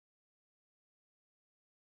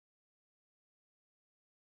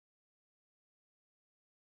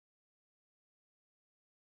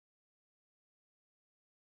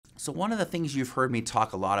So one of the things you've heard me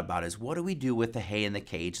talk a lot about is what do we do with the hay in the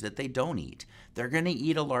cage that they don't eat? They're going to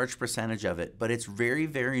eat a large percentage of it, but it's very,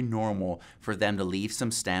 very normal for them to leave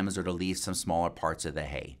some stems or to leave some smaller parts of the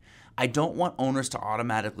hay. I don't want owners to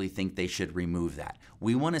automatically think they should remove that.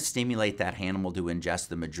 We want to stimulate that animal to ingest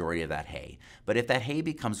the majority of that hay. But if that hay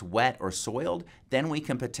becomes wet or soiled, then we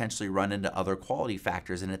can potentially run into other quality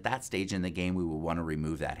factors, and at that stage in the game, we will want to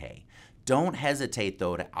remove that hay. Don't hesitate,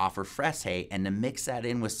 though, to offer fresh hay and to mix that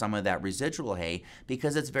in with some of that residual hay,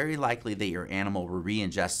 because it's very likely that your animal will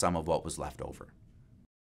re-ingest some of what was left over.